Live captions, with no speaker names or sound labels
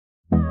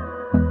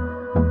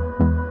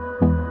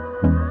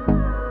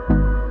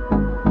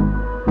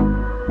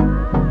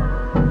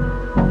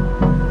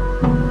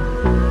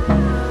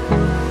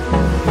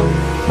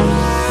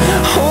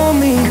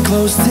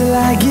close till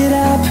I get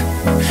up.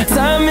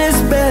 Time is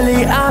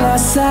barely on our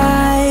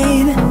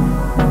side.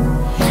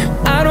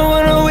 I don't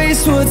wanna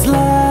waste what's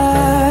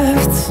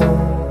left.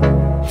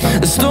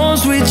 The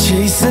storms we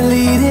chase are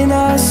leading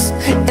us,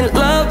 and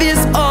love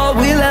is all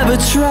we'll ever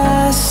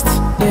trust.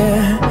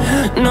 Yeah,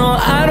 no,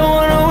 I don't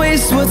wanna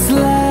waste what's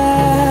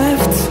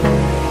left.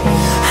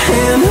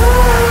 And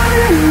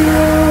on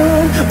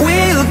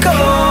we'll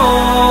go,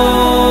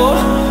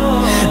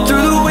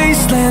 through the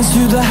wastelands,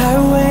 through the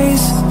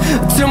highways,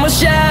 till my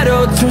shadow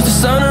turns to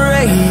sun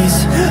rays.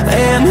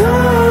 And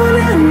on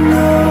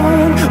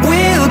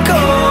we'll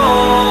go,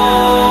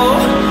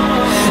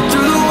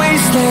 through the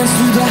wastelands,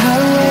 through the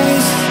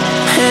highways,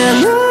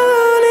 and on.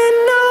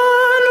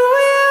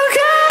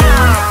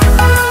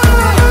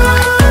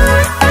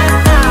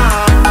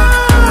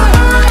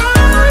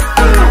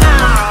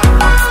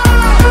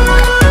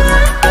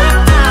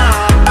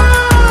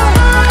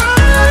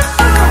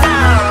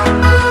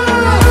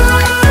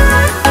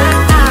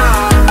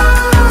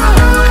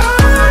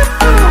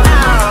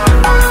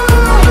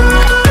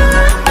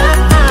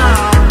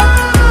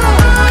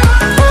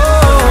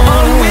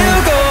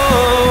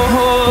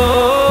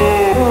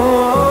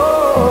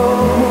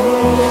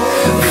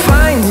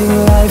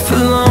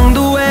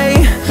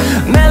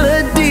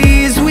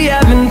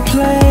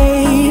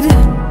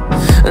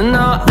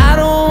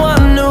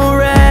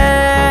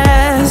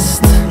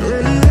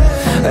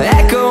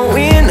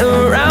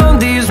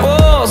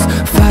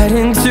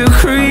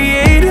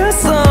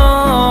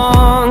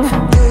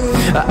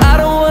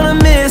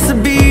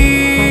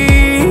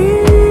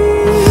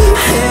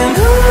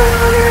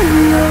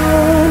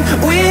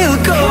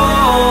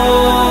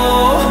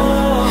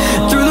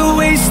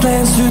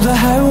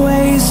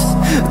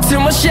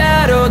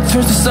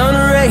 Turns to sun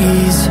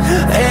rays,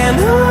 and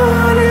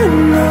on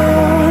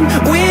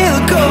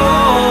we'll go,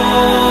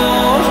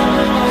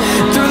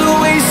 through the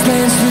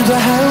wastelands, through the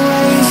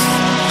highways,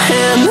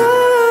 and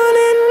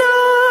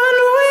on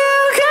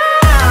we'll go.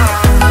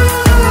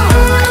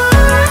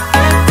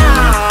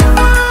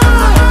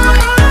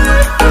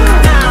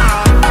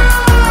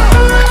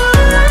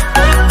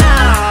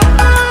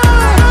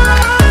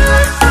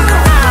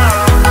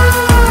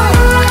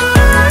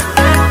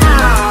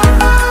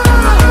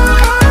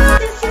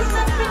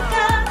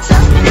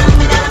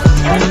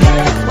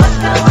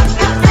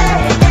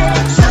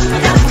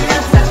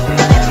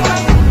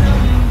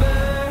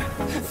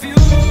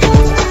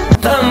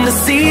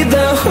 See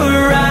the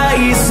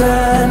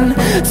horizon,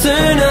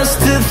 turn us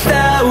to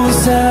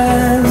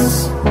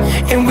thousands,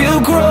 and we'll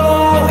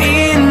grow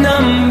in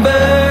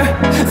number,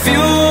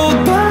 fueled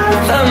by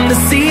them. To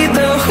see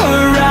the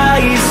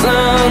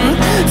horizon,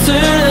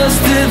 turn us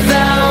to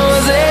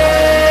thousands,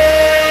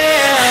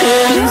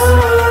 and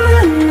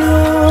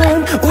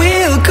on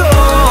we'll go,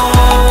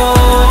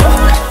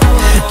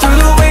 through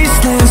the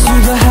wastelands,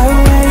 through the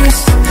highways,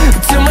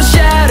 till my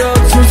shadow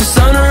turns to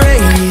sun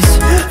rays,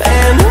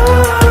 and on.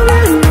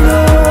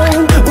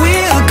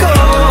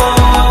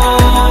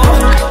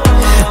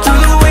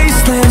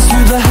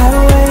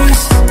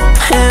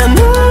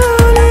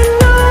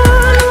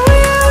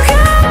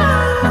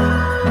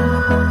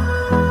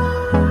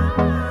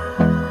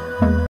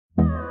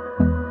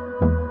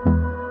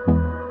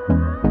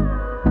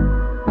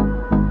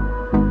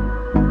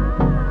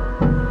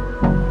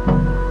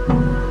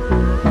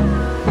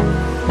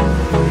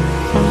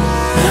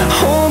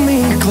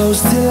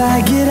 Close till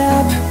I get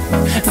up.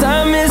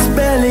 Time is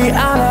barely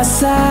on our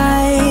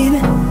side.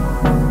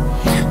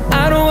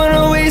 I don't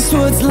wanna waste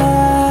what's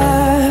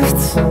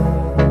left.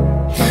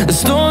 The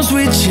storms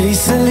we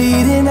chase are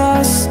leading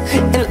us,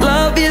 and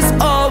love is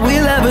all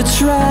we'll ever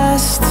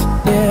trust.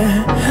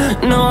 Yeah,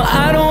 no,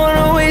 I don't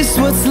wanna waste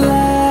what's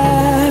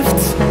left.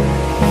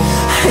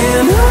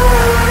 And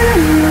on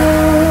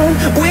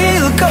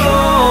we'll go,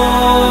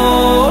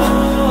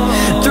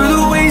 through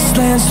the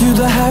wastelands, through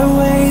the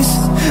highways,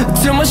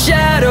 till my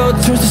shadow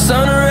turns to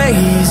sun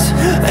rays,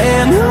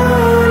 and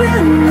on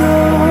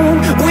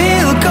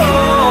we'll go.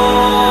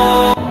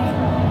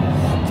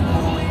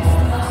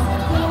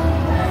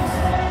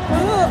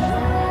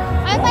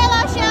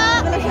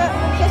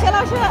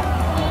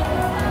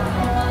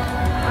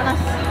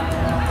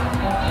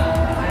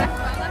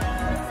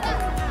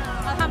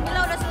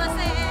 Alhamdulillah udah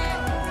selesai.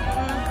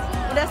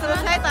 Udah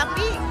selesai,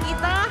 tapi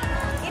kita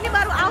ini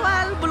baru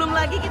awal, belum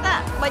lagi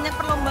kita banyak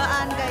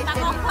perlombaan, guys.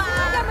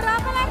 Jam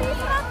berapa lari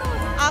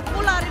 100?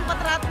 Aku lari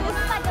 400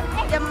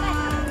 jam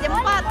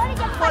 4.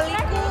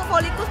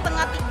 Voliku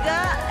setengah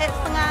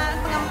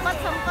 4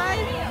 sampai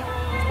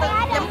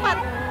jam 4.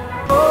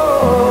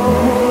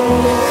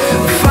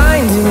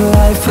 Finding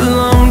life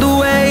along the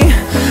way,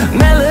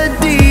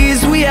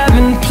 melodies we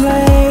haven't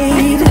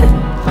played.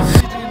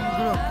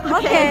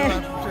 Okay.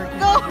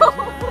 Go.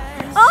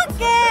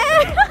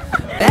 Okay.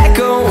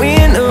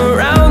 Echoing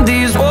around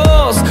these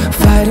walls,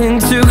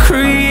 fighting to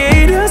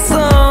create a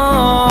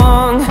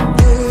song.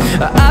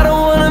 I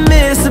don't wanna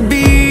miss a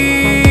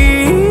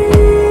beat.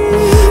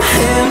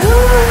 And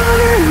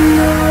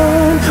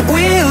on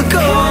we'll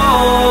go,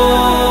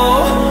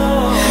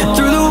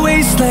 through the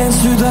wastelands,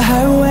 through the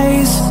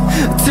highways,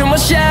 till my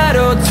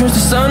shadow turns to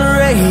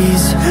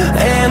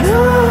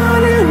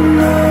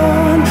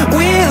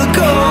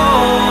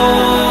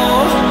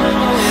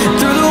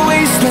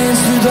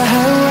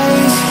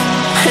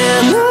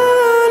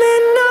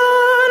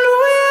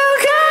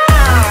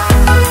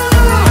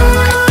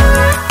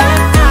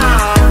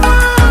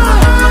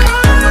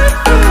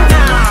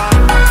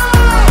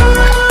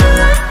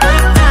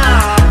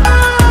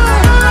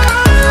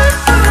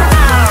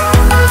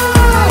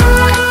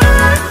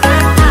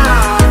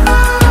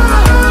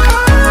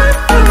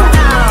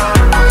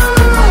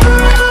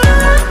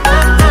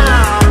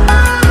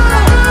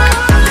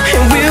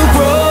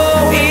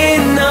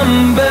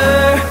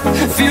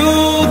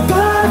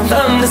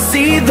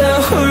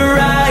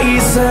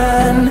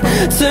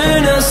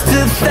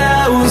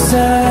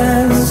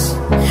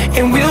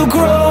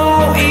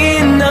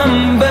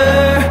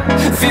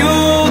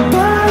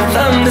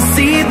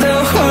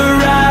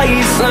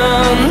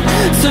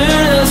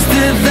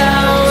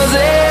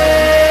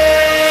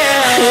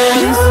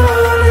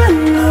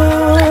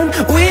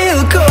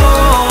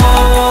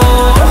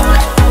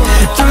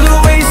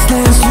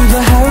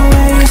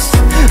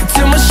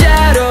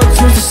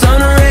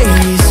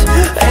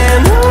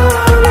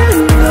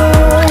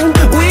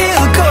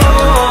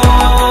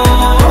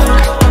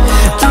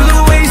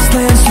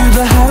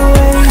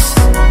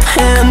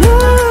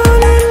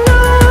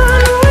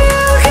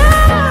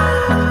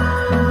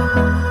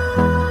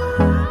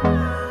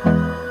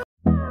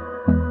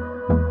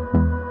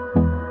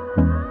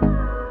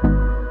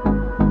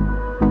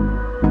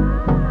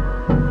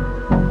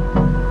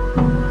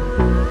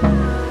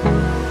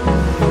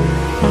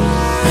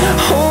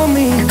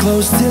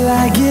close till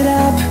I get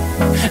up.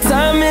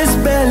 Time is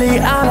barely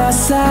on our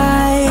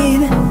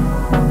side.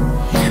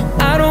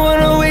 I don't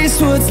wanna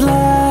waste what's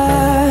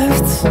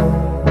left.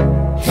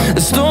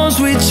 The storms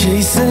we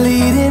chase are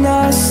leading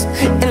us,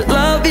 and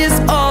love is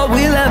all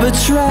we'll ever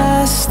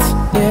trust.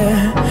 Yeah,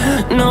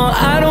 no,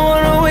 I don't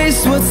wanna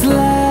waste what's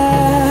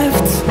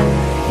left.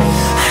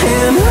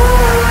 And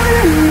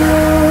on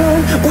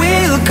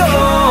we'll go,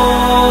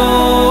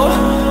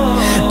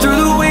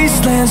 through the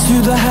wastelands,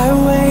 through the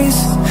highways,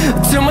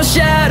 till my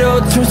shadow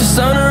turns to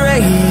sun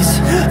rays.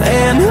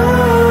 And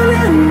on